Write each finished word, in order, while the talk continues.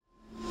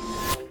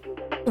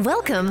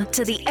Welcome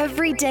to the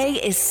Every Day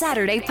is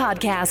Saturday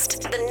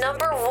podcast, the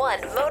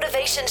 #1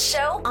 motivation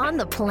show on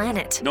the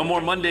planet. No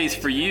more Mondays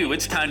for you.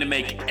 It's time to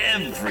make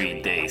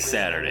every day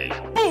Saturday.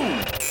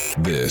 Boom!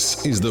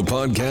 This is the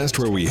podcast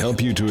where we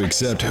help you to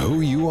accept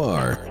who you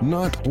are,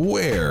 not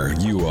where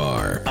you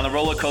are. On the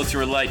roller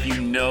coaster of life,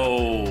 you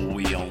know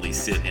we only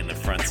sit in the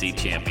front seat,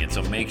 champion.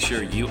 So make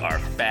sure you are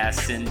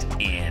fastened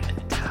in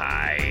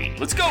tight.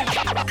 Let's go!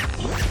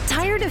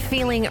 Tired of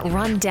feeling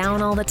run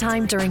down all the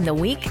time during the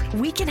week?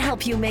 We can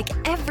help you make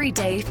every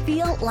day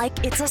feel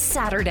like it's a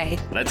Saturday.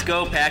 Let's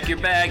go. Pack your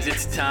bags.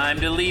 It's time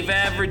to leave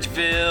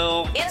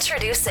Averageville.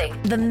 Introducing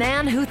the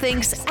man who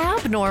thinks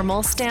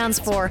abnormal stands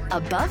for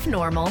above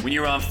normal. When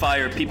you're on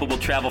fire, people will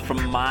travel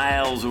from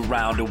miles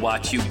around to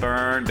watch you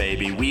burn,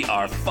 baby. We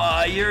are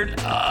fired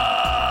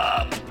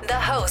up. The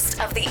host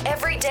of the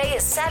Every Day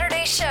is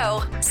Saturday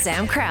show,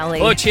 Sam Crowley.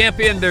 Hello,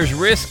 champion. There's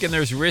risk and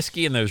there's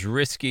risky and there's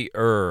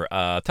riskier.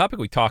 Topic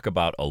we talk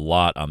about a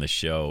lot on the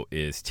show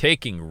is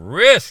taking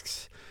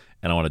risks.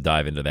 And I want to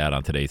dive into that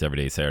on today's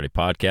Everyday Saturday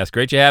podcast.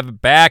 Great to have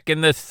it back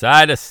in the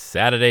side of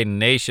Saturday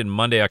Nation,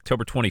 Monday,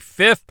 October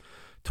 25th,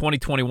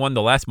 2021,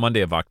 the last Monday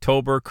of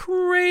October.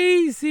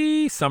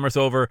 Crazy. Summer's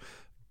over.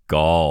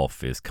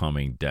 Golf is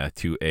coming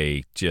to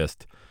a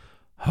just,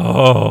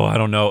 I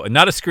don't know,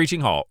 not a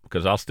screeching halt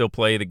because I'll still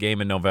play the game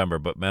in November.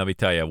 But let me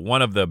tell you,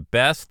 one of the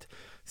best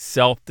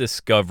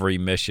self-discovery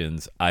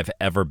missions I've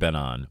ever been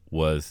on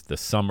was the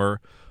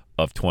summer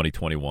of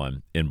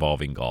 2021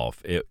 involving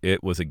golf.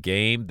 It was a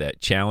game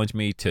that challenged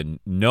me to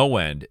no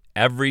end,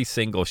 every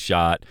single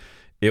shot.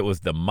 It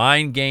was the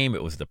mind game.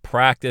 It was the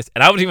practice.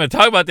 And I wasn't even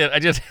talking about that.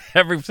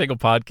 Every single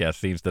podcast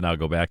seems to now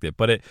go back to it.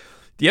 But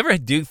do you ever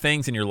do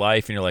things in your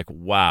life and you're like,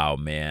 wow,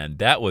 man,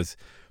 that was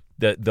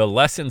the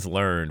lessons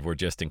learned were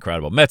just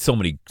incredible. Met so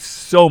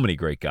many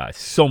great guys,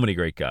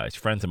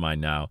 friends of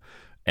mine now.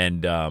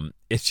 And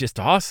it's just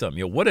awesome.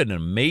 What an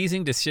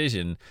amazing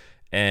decision.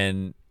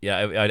 And yeah,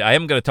 I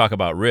am going to talk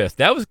about risk.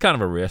 That was kind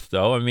of a risk,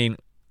 though. I mean,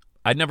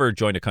 I'd never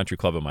joined a country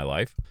club in my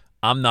life.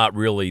 I'm not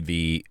really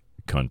the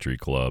country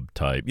club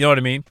type. You know what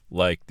I mean?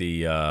 Like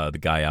the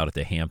guy out at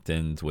the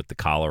Hamptons with the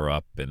collar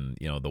up and,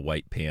 the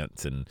white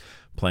pants and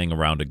playing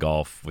around a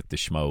golf with the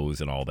schmoes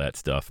and all that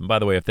stuff. And by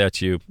the way, if that's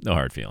you, no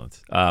hard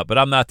feelings. But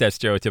I'm not that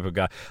stereotypical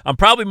guy. I'm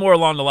probably more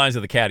along the lines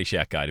of the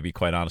Caddyshack guy, to be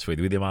quite honest with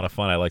you, with the amount of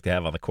fun I like to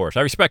have on the course.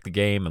 I respect the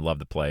game and love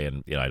to play,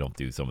 and I don't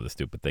do some of the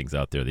stupid things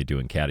out there they do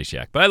in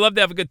Caddyshack. But I love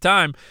to have a good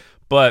time.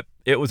 But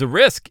it was a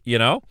risk,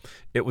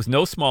 It was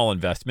no small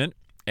investment,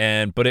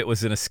 but it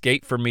was an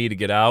escape for me to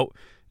get out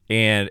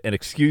and an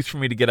excuse for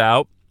me to get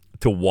out,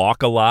 to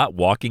walk a lot,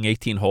 walking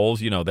 18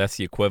 holes, that's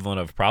the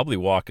equivalent of probably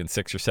walking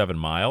 6 or 7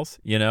 miles,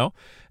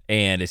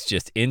 and it's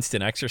just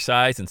instant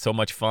exercise and so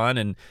much fun.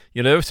 And,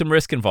 there was some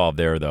risk involved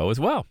there, though, as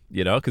well,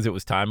 because it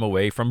was time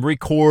away from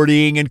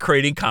recording and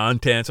creating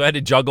content. So I had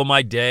to juggle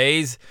my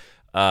days,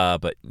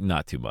 but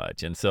not too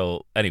much. And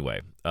so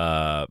anyway,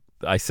 I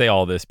say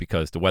all this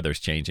because the weather's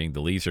changing.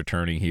 The leaves are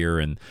turning here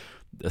in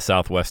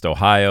Southwest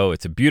Ohio.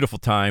 It's a beautiful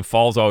time.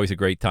 Fall's always a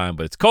great time,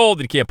 but it's cold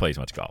and you can't play as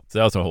much golf. So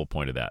that was the whole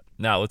point of that.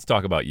 Now let's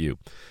talk about you,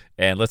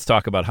 and let's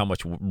talk about how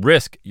much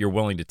risk you're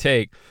willing to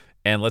take,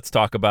 and let's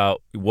talk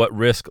about what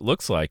risk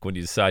looks like when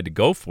you decide to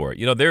go for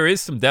it. There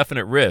is some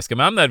definite risk.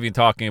 I'm not even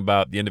talking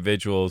about the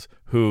individuals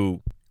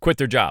who quit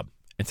their job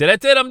and say,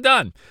 that's it, I'm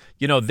done.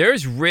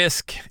 There's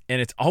risk,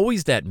 and it's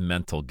always that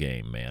mental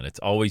game, man. It's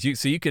always you.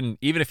 So you can,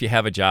 even if you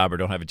have a job or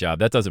don't have a job,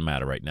 that doesn't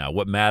matter right now.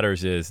 What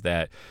matters is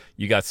that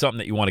you got something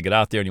that you want to get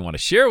out there and you want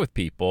to share with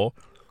people,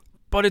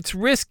 but it's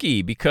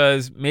risky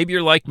because maybe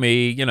you're like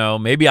me,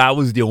 maybe I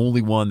was the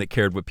only one that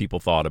cared what people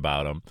thought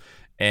about them.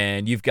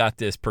 And you've got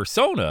this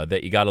persona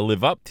that you got to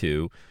live up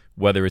to,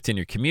 whether it's in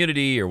your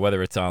community or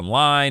whether it's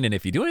online. And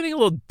if you do anything a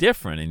little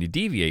different and you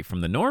deviate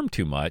from the norm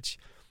too much,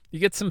 you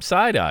get some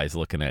side eyes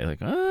looking at you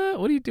like,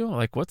 what are you doing?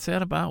 Like, what's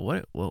that about?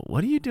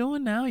 What are you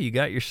doing now? You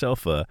got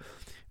yourself a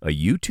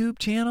YouTube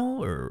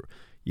channel or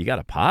you got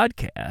a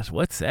podcast?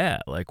 What's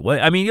that? Like, what?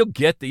 I mean,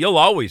 you'll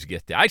always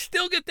get that. I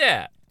still get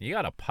that. You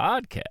got a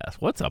podcast.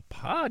 What's a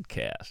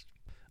podcast?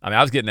 I mean,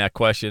 I was getting that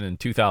question in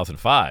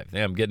 2005.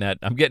 Yeah, I'm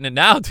getting it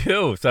now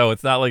too. So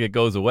it's not like it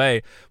goes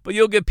away. But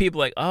you'll get people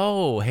like,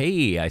 oh,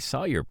 hey, I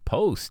saw your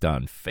post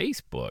on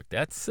Facebook.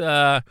 That's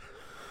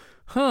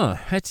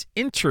that's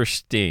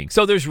interesting.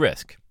 So there's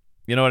risk.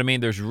 You know what I mean?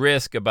 There's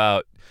risk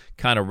about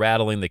kind of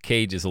rattling the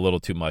cages a little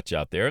too much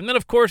out there. And then,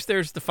 of course,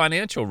 there's the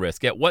financial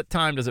risk. At what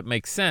time does it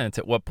make sense?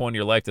 At what point in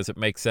your life does it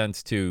make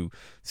sense to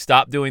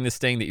stop doing this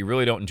thing that you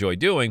really don't enjoy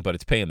doing, but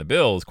it's paying the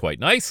bills quite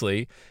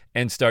nicely,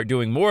 and start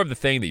doing more of the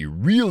thing that you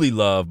really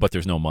love, but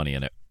there's no money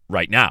in it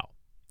right now?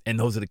 And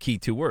those are the key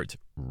 2 words,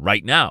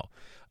 right now.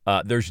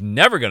 There's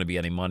never going to be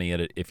any money in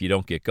it if you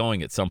don't get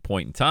going at some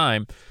point in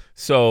time.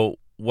 So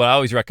what I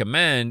always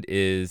recommend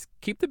is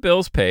keep the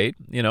bills paid,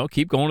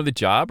 keep going to the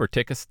job or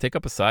take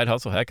up a side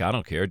hustle. Heck, I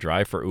don't care.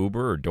 Drive for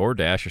Uber or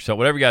DoorDash or so,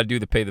 whatever you got to do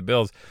to pay the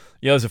bills.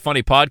 There's a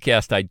funny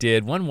podcast I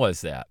did. When was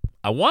that?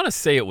 I want to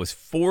say it was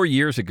 4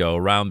 years ago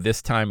around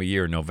this time of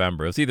year,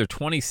 November. It was either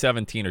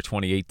 2017 or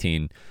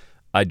 2018.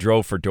 I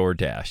drove for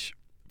DoorDash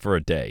for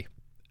a day.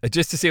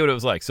 just to see what it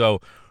was like.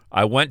 So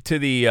I went to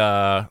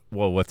the,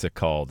 what's it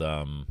called?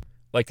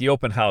 Like the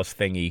open house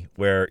thingy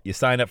where you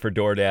sign up for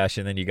DoorDash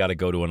and then you got to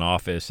go to an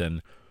office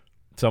and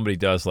somebody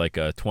does like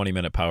a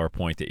 20-minute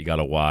PowerPoint that you got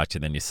to watch,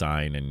 and then you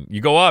sign and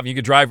you go off and you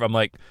can drive. I'm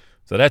like,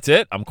 so that's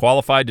it? I'm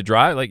qualified to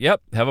drive? Like,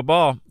 yep, have a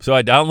ball. So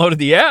I downloaded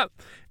the app,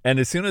 and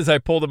as soon as I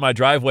pulled in my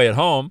driveway at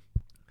home,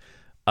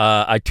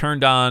 I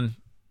turned on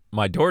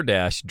my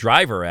DoorDash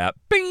driver app.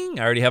 Bing!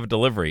 I already have a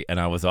delivery, and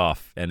I was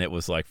off. And it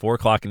was like 4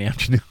 o'clock in the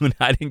afternoon.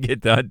 I didn't get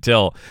done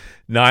till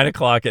 9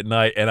 o'clock at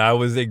night, and I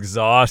was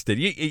exhausted.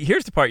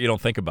 Here's the part you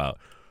don't think about.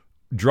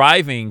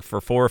 Driving for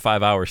 4 or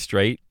 5 hours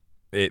straight,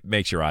 it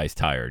makes your eyes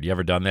tired. You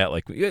ever done that?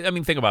 Like, I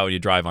mean, think about when you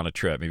drive on a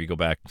trip. Maybe you go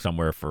back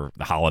somewhere for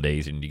the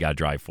holidays and you got to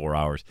drive 4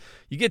 hours.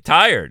 You get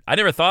tired. I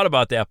never thought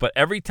about that, but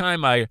every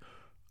time I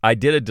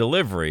did a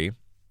delivery,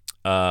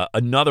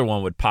 another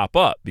one would pop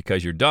up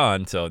because you're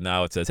done. So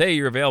now it says, hey,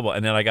 you're available.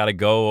 And then I got to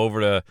go over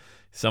to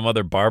some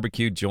other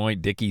barbecue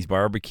joint, Dickey's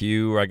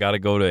Barbecue, or I got to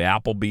go to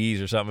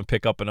Applebee's or something and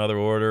pick up another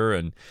order.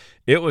 And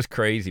it was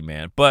crazy,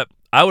 man. But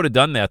I would have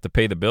done that to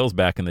pay the bills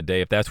back in the day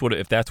if that's what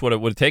it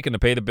would have taken to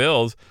pay the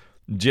bills,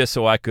 just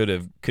so I could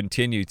have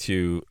continued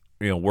to,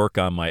 work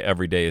on my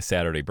everyday is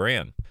Saturday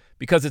brand.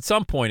 Because at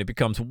some point it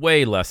becomes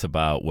way less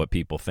about what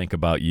people think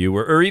about you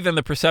or even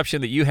the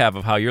perception that you have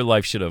of how your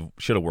life should have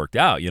worked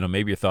out.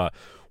 Maybe you thought,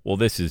 well,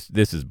 this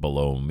is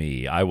below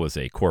me. I was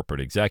a corporate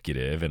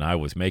executive and I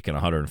was making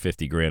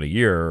 $150,000 a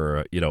year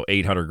or,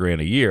 $800,000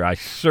 a year. I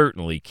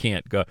certainly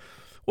can't go.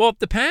 Well, it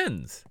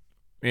depends.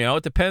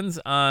 It depends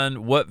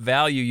on what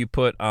value you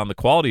put on the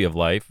quality of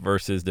life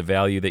versus the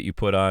value that you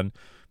put on,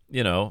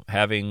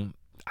 having,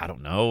 I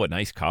don't know, a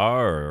nice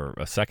car or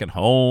a second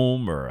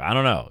home or I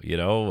don't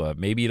know,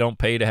 maybe you don't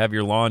pay to have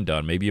your lawn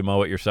done. Maybe you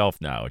mow it yourself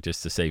now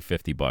just to save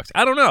 $50.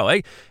 I don't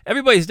know.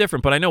 Everybody's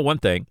different, but I know one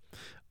thing.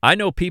 I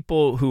know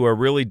people who are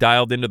really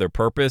dialed into their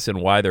purpose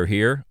and why they're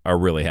here are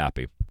really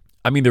happy.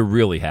 I mean, they're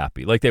really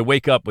happy. Like they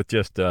wake up with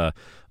just a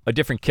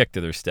different kick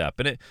to their step.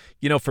 And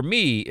for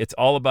me, it's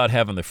all about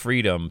having the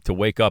freedom to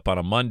wake up on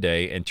a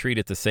Monday and treat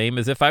it the same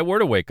as if I were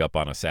to wake up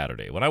on a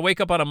Saturday. When I wake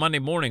up on a Monday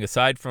morning,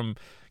 aside from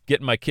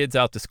getting my kids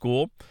out to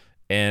school,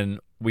 and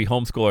we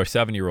homeschool our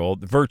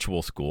 7-year-old,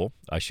 virtual school,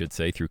 I should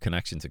say, through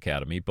Connections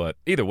Academy. But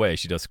either way,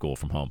 she does school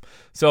from home.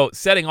 So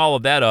setting all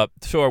of that up,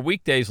 so our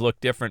weekdays look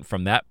different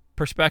from that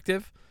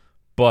perspective.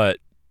 But,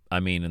 I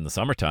mean, in the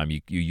summertime,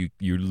 you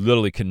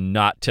literally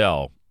cannot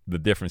tell the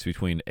difference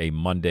between a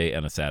Monday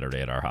and a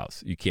Saturday at our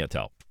house. You can't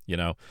tell,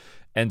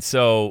 And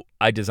so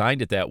I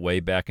designed it that way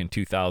back in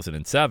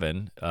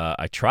 2007.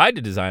 I tried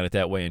to design it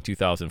that way in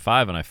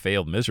 2005, and I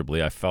failed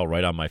miserably. I fell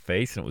right on my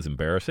face, and it was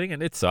embarrassing,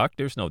 and it sucked.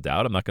 There's no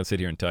doubt. I'm not going to sit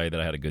here and tell you that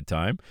I had a good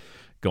time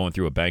going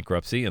through a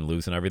bankruptcy and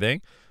losing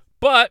everything.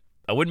 But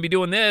I wouldn't be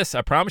doing this.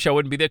 I promise you I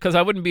wouldn't be there because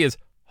I wouldn't be as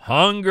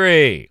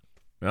hungry.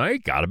 You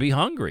got to be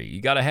hungry.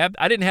 You got to have –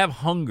 I didn't have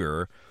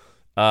hunger.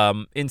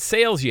 In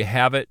sales, you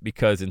have it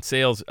because in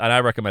sales, and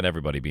I recommend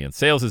everybody be in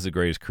sales, is the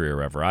greatest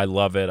career ever. I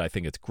love it. I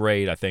think it's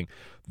great. I think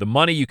the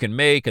money you can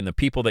make and the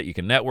people that you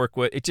can network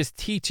with, it just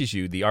teaches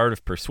you the art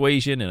of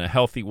persuasion in a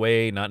healthy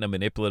way, not in a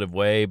manipulative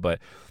way, but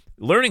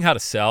learning how to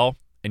sell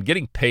and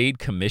getting paid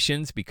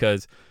commissions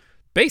because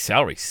base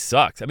salary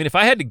sucks. I mean, if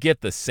I had to get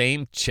the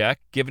same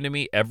check given to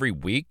me every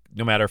week,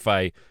 no matter if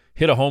I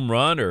hit a home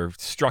run or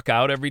struck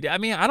out every day. I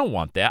mean, I don't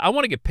want that. I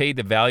want to get paid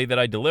the value that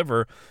I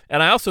deliver,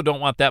 and I also don't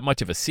want that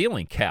much of a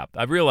ceiling cap.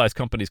 I realize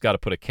companies got to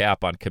put a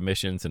cap on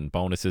commissions and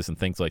bonuses and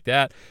things like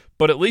that,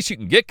 but at least you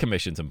can get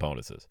commissions and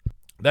bonuses.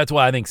 That's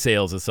why I think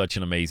sales is such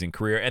an amazing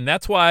career, and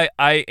that's why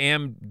I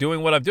am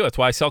doing what I'm doing. That's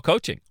why I sell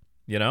coaching,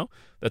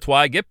 That's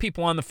why I get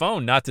people on the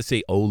phone, not to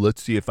say, oh,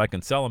 let's see if I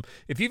can sell them.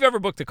 If you've ever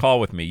booked a call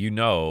with me, you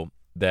know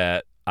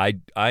that I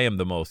am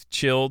the most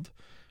chilled,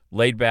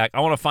 laid back. I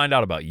want to find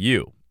out about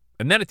you.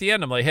 And then at the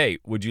end, I'm like, hey,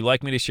 would you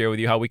like me to share with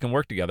you how we can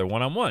work together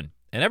one-on-one?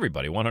 And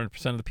everybody,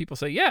 100% of the people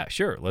say, yeah,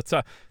 sure. Let's.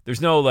 There's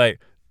no like,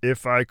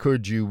 if I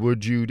could you,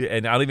 would you?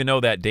 And I don't even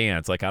know that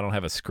dance. Like, I don't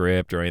have a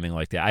script or anything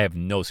like that. I have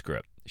no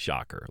script.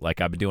 Shocker.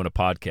 Like, I've been doing a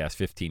podcast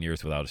 15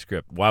 years without a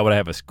script. Why would I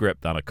have a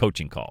script on a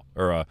coaching call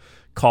or a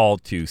call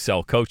to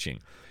sell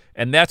coaching?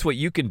 And that's what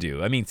you can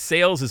do. I mean,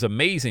 sales is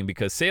amazing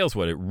because sales,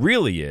 what it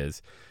really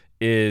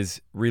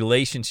is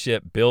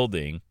relationship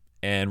building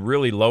and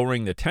really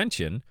lowering the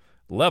tension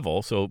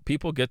level so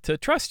people get to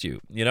trust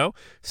you,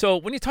 So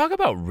when you talk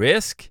about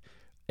risk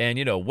and,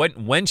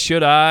 when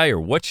should I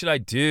or what should I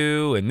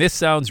do and this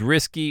sounds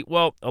risky,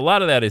 well, a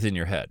lot of that is in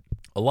your head.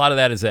 A lot of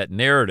that is that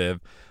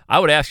narrative. I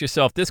would ask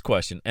yourself this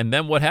question, and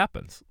then what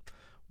happens?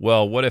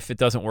 Well, what if it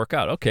doesn't work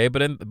out? Okay, but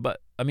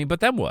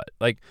then what?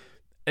 Like,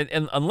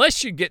 and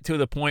unless you get to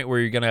the point where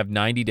you're going to have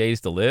 90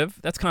 days to live,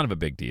 that's kind of a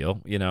big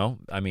deal,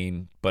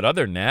 but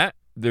other than that,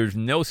 there's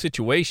no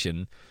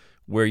situation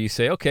where you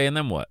say, okay, and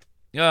then what?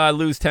 I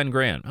lose 10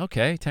 grand.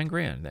 Okay, 10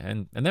 grand.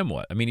 And then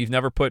what? I mean, you've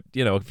never put,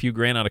 a few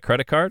grand on a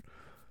credit card,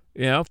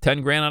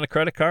 10 grand on a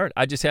credit card.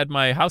 I just had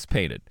my house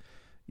painted,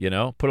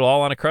 put it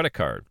all on a credit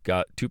card,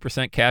 got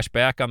 2% cash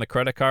back on the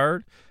credit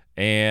card.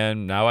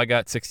 And now I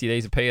got 60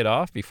 days to pay it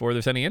off before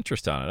there's any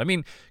interest on it. I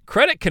mean,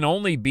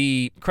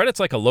 credit's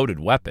like a loaded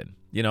weapon.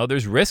 You know,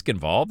 there's risk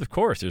involved. Of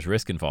course, there's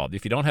risk involved.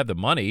 If you don't have the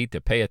money to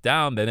pay it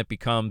down, then it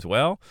becomes,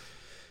 well,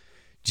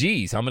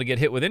 geez, I'm going to get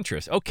hit with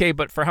interest. Okay,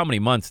 but for how many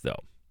months, though?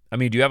 I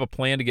mean, do you have a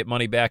plan to get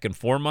money back in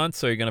 4 months,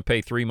 so you're going to pay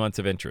 3 months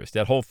of interest?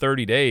 That whole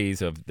 30 days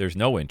of there's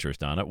no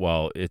interest on it,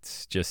 while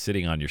it's just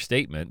sitting on your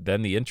statement,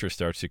 then the interest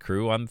starts to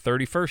accrue on the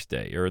 31st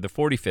day or the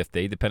 45th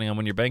day, depending on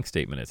when your bank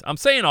statement is. I'm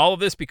saying all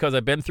of this because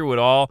I've been through it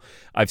all.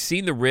 I've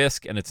seen the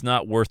risk, and it's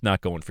not worth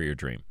not going for your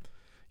dream.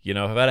 You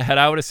know, had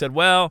I would have said,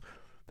 well,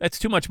 that's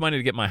too much money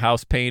to get my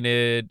house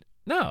painted.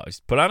 No,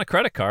 just put on a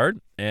credit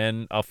card,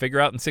 and I'll figure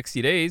out in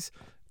 60 days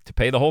to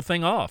pay the whole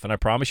thing off, and I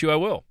promise you I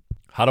will.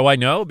 How do I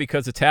know?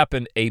 Because it's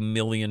happened a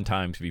million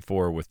times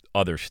before with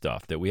other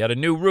stuff. That we had a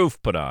new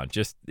roof put on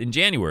just in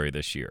January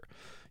this year,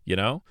 you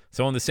know?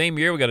 So in the same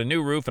year, we got a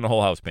new roof and a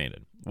whole house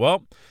painted.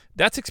 Well,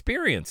 that's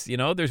experience. You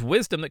know, there's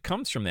wisdom that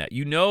comes from that.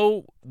 You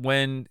know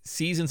when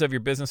seasons of your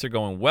business are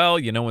going well.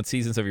 You know when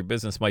seasons of your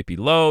business might be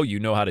low. You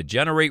know how to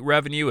generate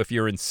revenue. If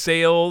you're in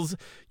sales,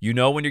 you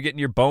know when you're getting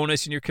your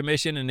bonus and your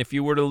commission. And if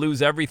you were to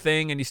lose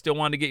everything and you still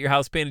wanted to get your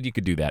house painted, you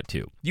could do that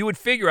too. You would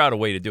figure out a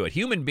way to do it.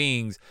 Human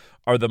beings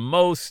are the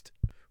most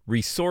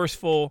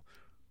resourceful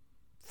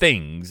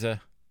things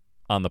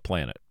on the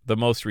planet. The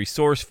most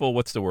resourceful,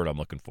 what's the word I'm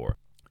looking for?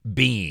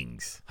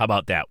 Beings. How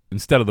about that?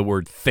 Instead of the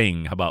word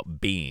thing, how about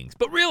beings?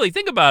 But really,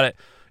 think about it.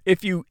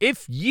 If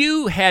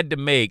you had to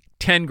make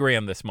 10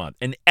 grand this month,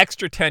 an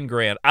extra 10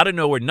 grand out of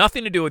nowhere,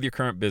 nothing to do with your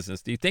current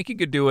business, do you think you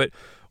could do it,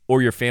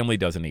 or your family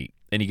doesn't eat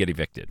and you get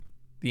evicted?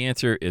 The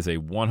answer is a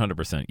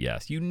 100%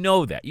 yes. You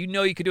know that. You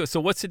know you could do it.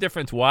 So what's the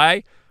difference?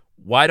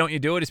 Why don't you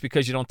do it? It's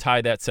because you don't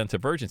tie that sense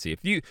of urgency.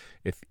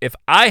 If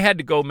I had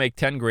to go make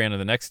 10 grand in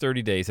the next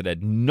 30 days, it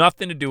had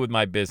nothing to do with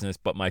my business,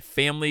 but my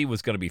family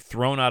was going to be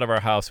thrown out of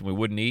our house and we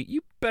wouldn't eat,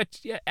 you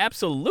bet, yeah,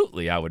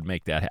 absolutely I would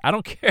make that. I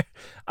don't care.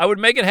 I would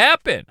make it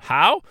happen.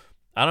 How?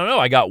 I don't know.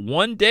 I got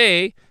 1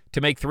 day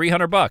to make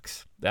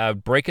 $300. I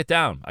would break it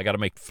down. I got to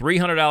make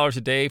 $300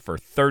 a day for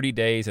 30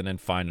 days and then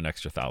find an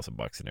extra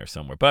 $1,000 in there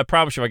somewhere. But I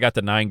promise you, if I got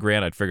the 9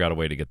 grand, I'd figure out a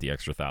way to get the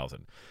extra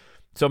 1,000.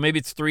 So maybe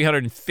it's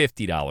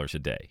 $350 a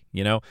day,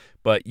 you know?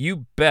 But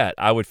you bet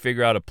I would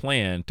figure out a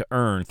plan to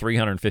earn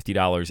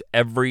 $350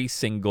 every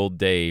single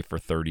day for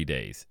 30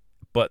 days.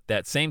 But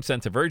that same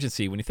sense of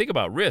urgency, when you think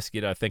about risk,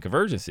 you got to think of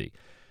urgency.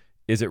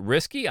 Is it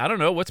risky? I don't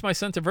know. What's my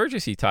sense of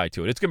urgency tied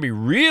to it? It's going to be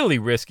really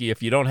risky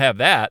if you don't have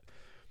that.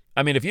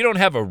 I mean, if you don't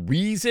have a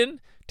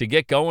reason to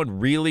get going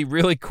really,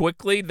 really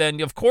quickly, then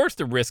of course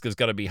the risk is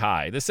going to be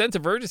high. The sense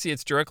of urgency,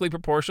 it's directly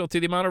proportional to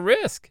the amount of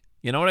risk.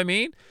 You know what I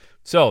mean?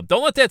 So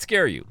don't let that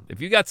scare you.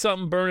 If you got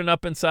something burning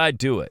up inside,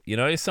 do it. You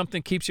know, if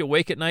something keeps you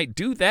awake at night,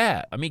 do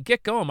that. I mean,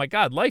 get going. My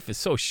God, life is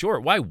so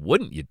short. Why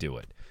wouldn't you do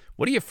it?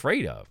 What are you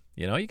afraid of?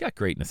 You know, you got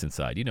greatness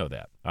inside. You know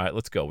that. All right,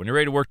 let's go. When you're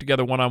ready to work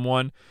together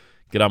one-on-one,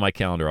 get on my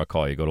calendar. I'll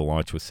call you. Go to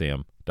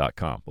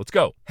launchwithsam.com. Let's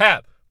go.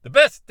 Have the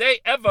best day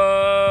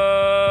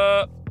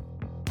ever.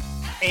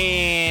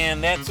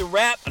 And that's a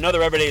wrap.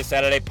 Another Everyday is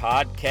Saturday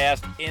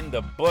podcast in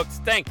the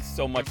books. Thanks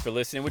so much for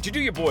listening. Would you do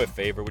your boy a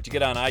favor? Would you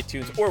get on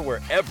iTunes or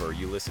wherever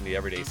you listen to the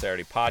Everyday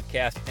Saturday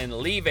podcast and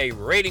leave a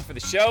rating for the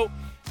show?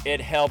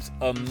 It helps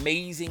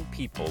amazing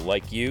people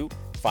like you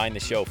find the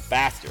show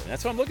faster. And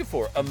that's what I'm looking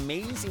for,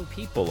 amazing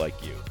people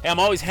like you. Hey, I'm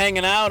always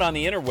hanging out on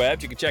the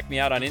interwebs. You can check me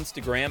out on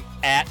Instagram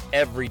at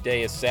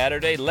Everyday is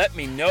Saturday. Let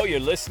me know you're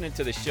listening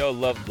to the show.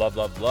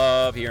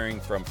 Love hearing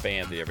from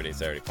fans of the Everyday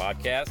Saturday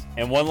podcast.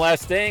 And one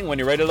last thing, when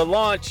you're ready to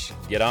launch,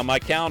 get on my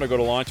calendar, go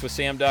to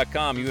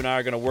launchwithsam.com. You and I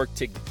are going to work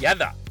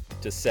together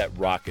to set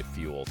rocket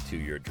fuel to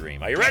your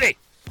dream. Are you ready?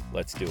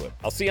 Let's do it.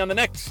 I'll see you on the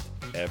next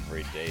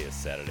Everyday is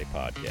Saturday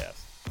podcast.